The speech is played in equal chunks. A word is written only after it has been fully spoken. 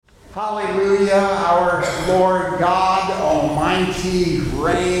Hallelujah, our Lord God Almighty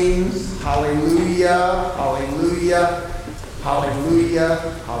reigns. Hallelujah, hallelujah, hallelujah,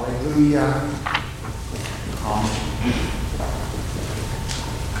 hallelujah. Amen.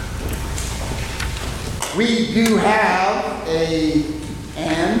 We do have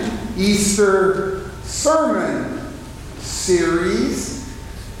an Easter sermon series.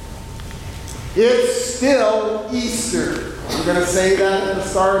 It's still Easter. I'm going to say that at the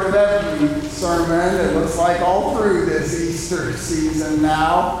start of every sermon. It looks like all through this Easter season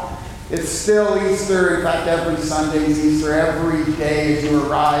now. It's still Easter. In fact, every Sunday is Easter. Every day as you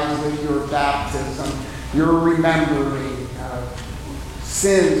arise with your baptism, you're remembering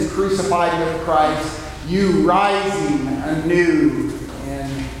sins crucified with Christ, you rising anew in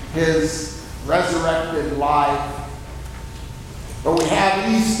His resurrected life. But we have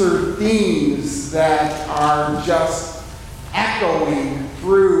Easter themes that are just echoing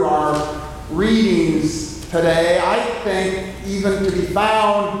through our readings today. I think even to be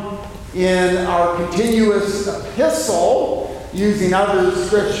found in our continuous epistle, using other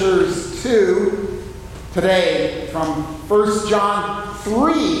scriptures too. Today, from 1 John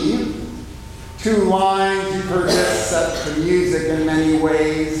 3, 2 lines. You've heard this set to music in many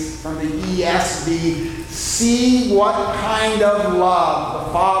ways from the ESV. See what kind of love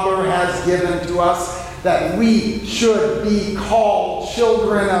the Father has given to us, that we should be called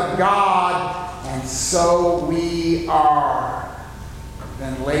children of God, and so we are.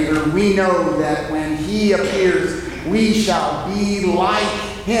 Then later we know that when He appears, we shall be like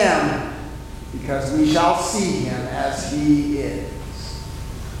Him, because we shall see Him as He is.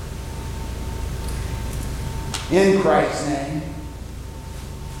 In Christ's name.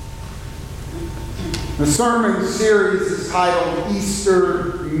 The sermon series is titled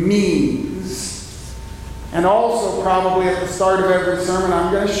Easter Means. And also, probably at the start of every sermon,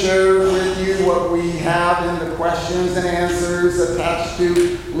 I'm going to share with you what we have in the questions and answers attached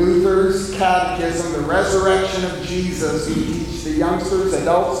to Luther's Catechism, the resurrection of Jesus. We teach the youngsters,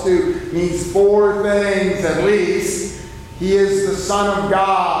 adults too, means 4 things at least. He is the Son of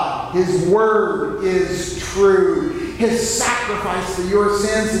God. His word is true. His sacrifice for your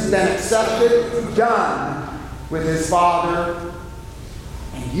sins has been accepted, done with His Father.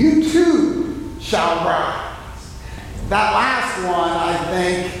 And you too shall rise. That last one, I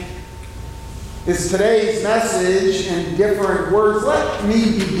think, is today's message in different words. Let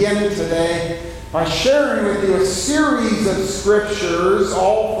me begin today by sharing with you a series of scriptures,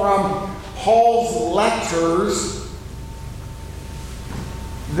 all from Paul's letters,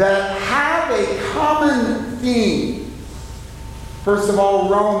 that have a common theme. First of all,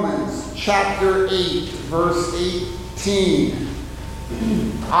 Romans chapter 8, verse 18.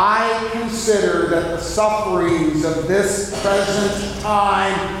 I consider that the sufferings of this present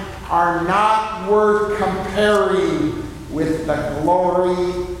time are not worth comparing with the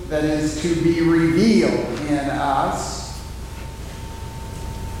glory that is to be revealed in us.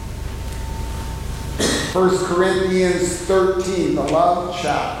 1 Corinthians 13, the love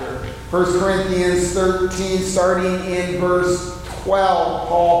chapter. 1 Corinthians 13, starting in verse 12,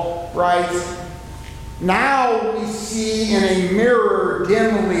 Paul writes, now we see in a mirror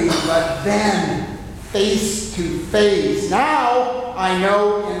dimly, but then face to face. Now I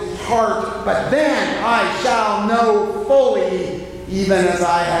know in part, but then I shall know fully, even as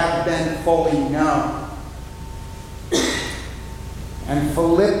I have been fully known. And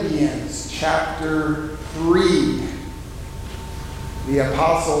Philippians chapter 3. The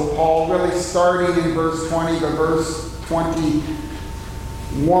Apostle Paul, really starting in verse 20 to verse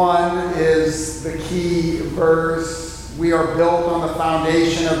 21 is the key verse. We are built on the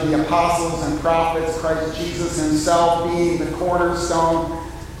foundation of the apostles and prophets, Christ Jesus Himself being the cornerstone,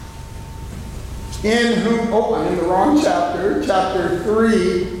 in whom, I'm in the wrong chapter, chapter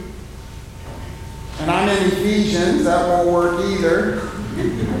 3, and I'm in Ephesians, that won't work either.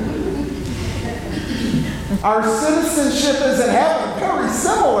 Our citizenship is in heaven, very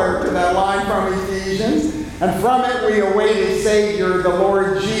similar to that line from Ephesians. And from it we await a Savior, the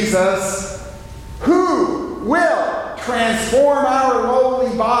Lord Jesus, who will transform our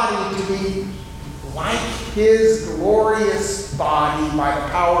lowly body to be like His glorious body by the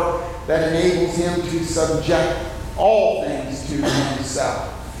power that enables Him to subject all things to Himself.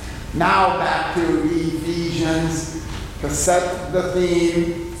 Now back to Ephesians to set the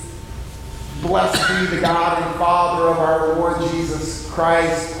theme. Blessed be the God and Father of our Lord Jesus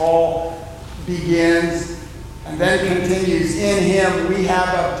Christ. Paul begins and then continues, in Him we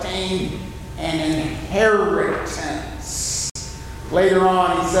have obtained an inheritance. Later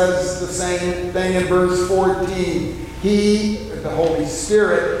on, he says the same thing in verse 14. He, the Holy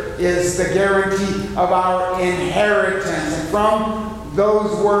Spirit, is the guarantee of our inheritance. And from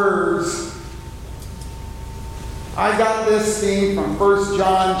those words, I got this theme from 1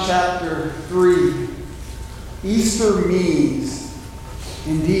 John chapter 3. Easter means,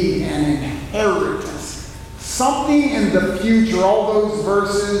 indeed, an inheritance. Something in the future, all those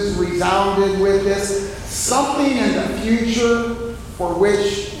verses resounded with this, something in the future for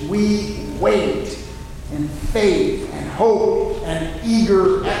which we wait in faith and hope and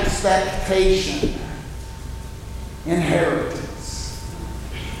eager expectation. Inheritance.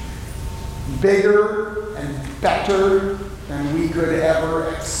 Bigger and better than we could ever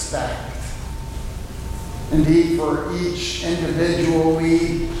expect. Indeed, for each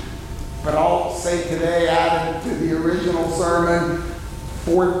individually, but I'll say today, added to the original sermon,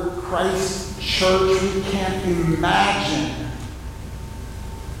 for Christ's church, we can't imagine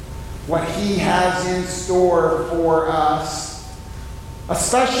what he has in store for us.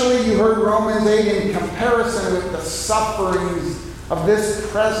 Especially, you heard Romans 8 in comparison with the sufferings of this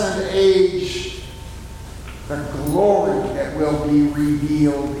present age, the glory that will be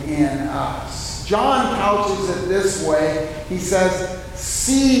revealed in us. John couches it this way. He says,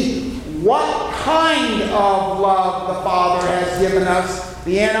 see what kind of love the Father has given us.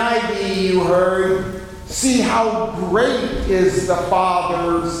 The NIV you heard. See how great is the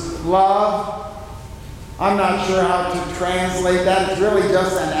Father's love. I'm not sure how to translate that. It's really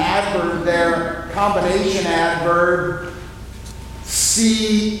just an adverb there, combination adverb.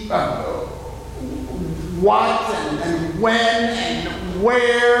 See what and when and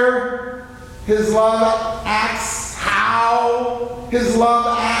where his love acts, how his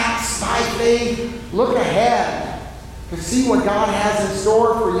love acts by faith. Look ahead to see what God has in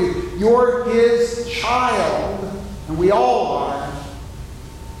store for you. You're his child, and we all are,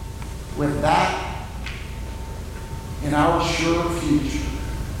 with that in our sure future.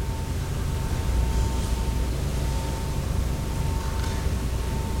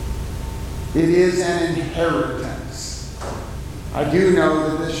 It is an inheritance. I do know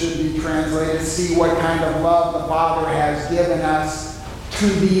that this should be translated, see what kind of love the Father has given us, to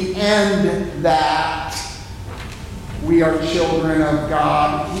the end that we are children of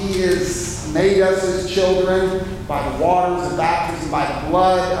God. He has made us his children by the waters of baptism, by the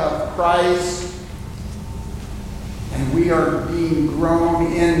blood of Christ. And we are being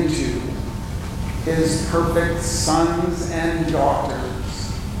grown into his perfect sons and daughters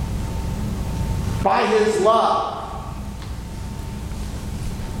by his love.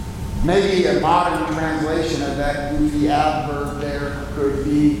 Maybe a modern translation of that goofy adverb there could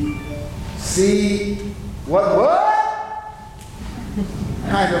be, see what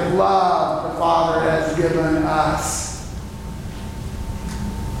kind of love the Father has given us.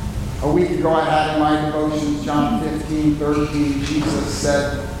 A week ago I had in my devotions John 15:13. Jesus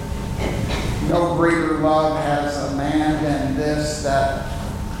said, no greater love has a man than this, that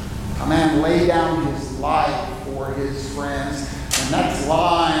a man lay down his life for his friends. The next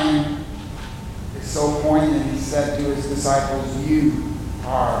line is so poignant. He said to his disciples, you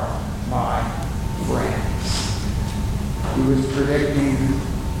are my friends. He was predicting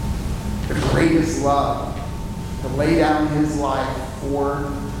the greatest love, to lay down his life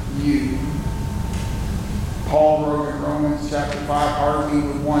for you. Paul wrote in Romans chapter 5, hardly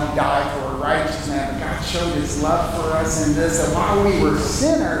would one die for a righteous man, but God showed his love for us in this, that while we were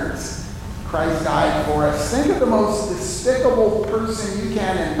sinners, Christ died for us. Think of the most despicable person you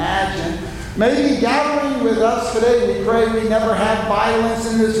can imagine. Maybe gathering with us today, we pray we never have violence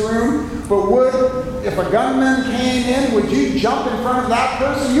in this room, but if a gunman came in, would you jump in front of that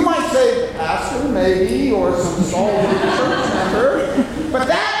person? You might say, pastor, maybe, or some stalwart church member, but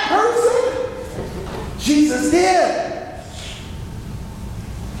that person, Jesus did.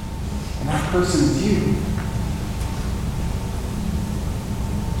 And that person is you.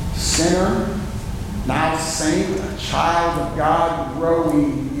 Sinner, now saint, a child of God,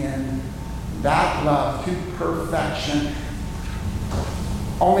 growing in that love to perfection.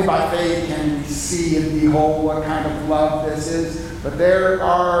 Only by faith can we see and behold what kind of love this is. But there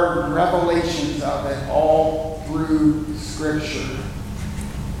are revelations of it all through Scripture.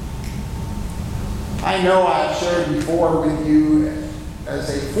 I know I've shared before with you, as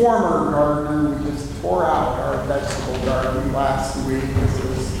a former gardener, we just tore out our vegetable garden last week because it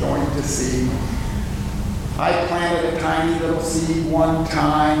was going to seed. I planted a tiny little seed one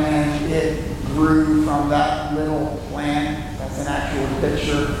time, and it grew from that little plant, that's an actual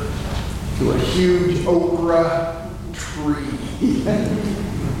picture, to a huge okra tree.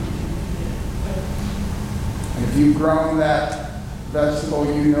 And if you've grown that vegetable,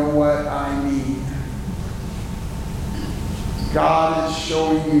 you know what I mean. God is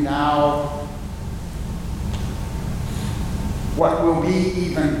showing you now what will be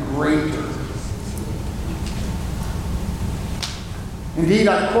even greater. Indeed,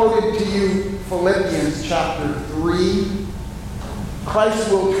 I quoted to you Philippians chapter 3. Christ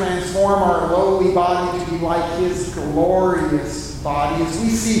will transform our lowly body to be like his glorious body. As we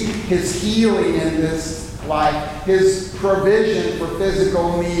see his healing in this life, his provision for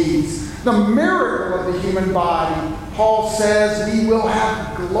physical needs, the miracle of the human body, Paul says we will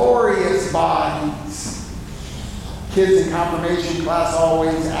have glorious bodies. Kids in confirmation class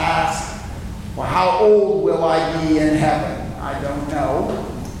always ask, well, how old will I be in heaven? I don't know.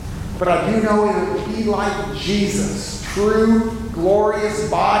 But I do know it will be like Jesus. True, glorious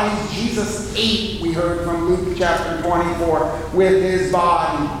bodies. Jesus ate, we heard from Luke chapter 24, with his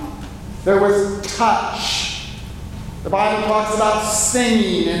body. There was touch. The Bible talks about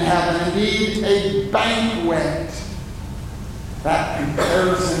singing in heaven. Indeed, a banquet. That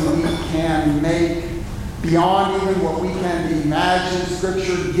comparison we can make beyond even what we can imagine.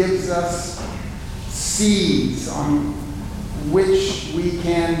 Scripture gives us seeds on which we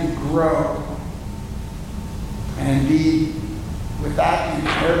can grow. And indeed, with that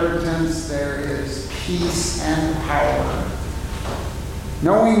inheritance, there is peace and power.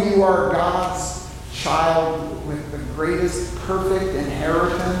 Knowing you are God's child with the greatest perfect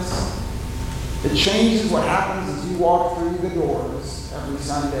inheritance, it changes what happens as you walk through the doors every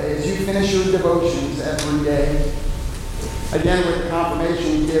Sunday, as you finish your devotions every day. Again, with the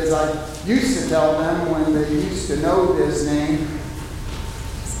confirmation kids, I used to tell them when they used to know this name,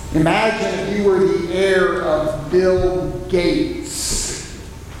 imagine if you were the heir of Bill Gates.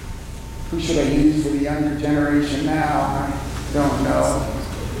 Who should I use for the younger generation now? I don't know.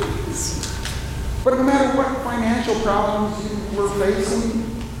 But no matter what financial problems you were facing,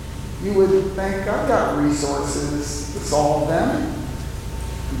 you would think, I've got resources to solve them.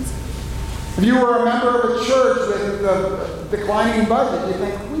 If you were a member of a church with a declining budget, you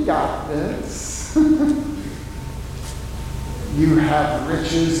think, we got this. You have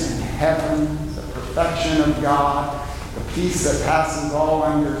riches in heaven, the perfection of God, the peace that passes all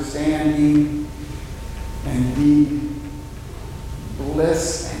understanding, and indeed,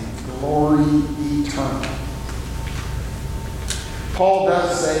 bliss and glory eternal. Paul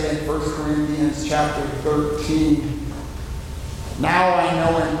does say in 1 Corinthians chapter 13, now I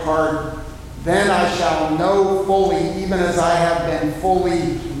know in part, then I shall know fully, even as I have been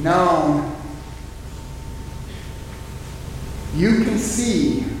fully known. You can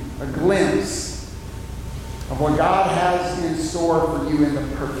see a glimpse of what God has in store for you in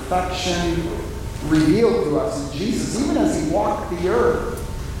the perfection revealed to us in Jesus, even as he walked the earth,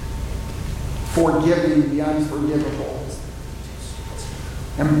 forgiving the unforgivable,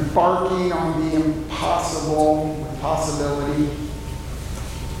 embarking on the impossible with possibility,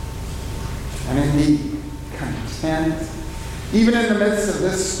 and indeed content, even in the midst of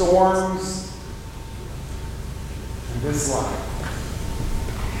this storms and this life.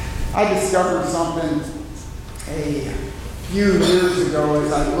 I discovered something a few years ago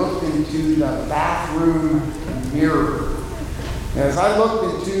as I looked into the bathroom mirror. As I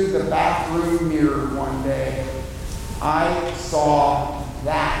looked into the bathroom mirror one day, I saw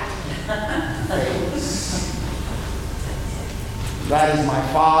that face. That is my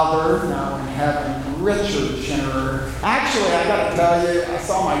father, now in heaven, Richard Schinnerer. Actually, I got to tell you, I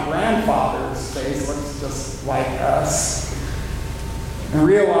saw my grandfather's face, looks just like us, and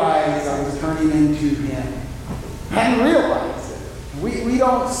realized I was turning into him. I hadn't realized it. We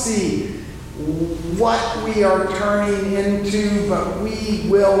don't see what we are turning into, but we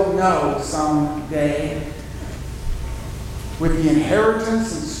will know someday with the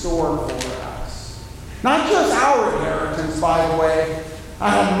inheritance in store for us. Not just our inheritance, by the way. I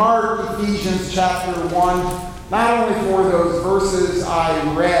have marked Ephesians chapter 1, not only for those verses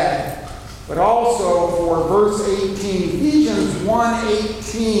I read, but also for verse 18. Ephesians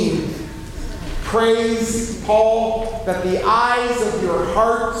 1:18. Praise Paul that the eyes of your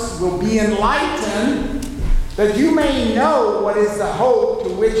hearts will be enlightened, that you may know what is the hope to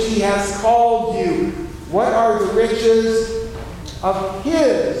which he has called you. What are the riches of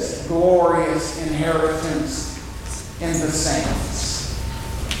his glorious inheritance in the saints?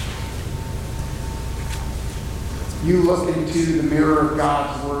 You look into the mirror of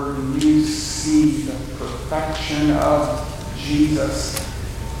God's Word and you see the perfection of Jesus.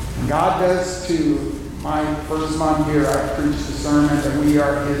 And God does too. My first month here, I preached a sermon that we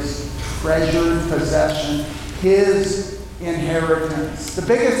are his treasured possession, his inheritance. The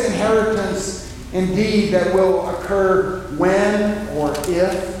biggest inheritance, indeed, that will occur when or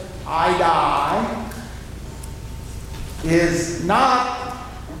if I die is not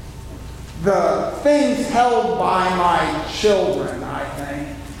the things held by my children, I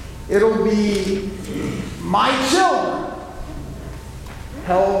think. It'll be my children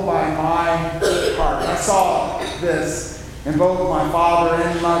held by my heart. I saw this in both my father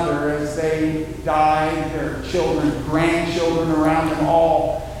and mother as they died, their children, grandchildren around them,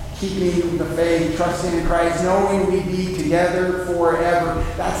 all keeping the faith, trusting in Christ, knowing we'd be together forever.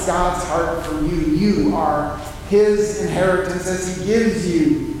 That's God's heart for you. You are His inheritance as He gives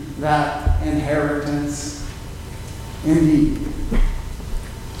you that inheritance indeed.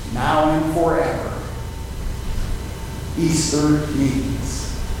 Now and forever. Easter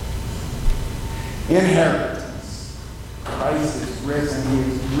means inheritance. Christ is risen.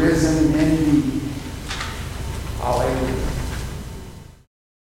 He is risen indeed. Hallelujah.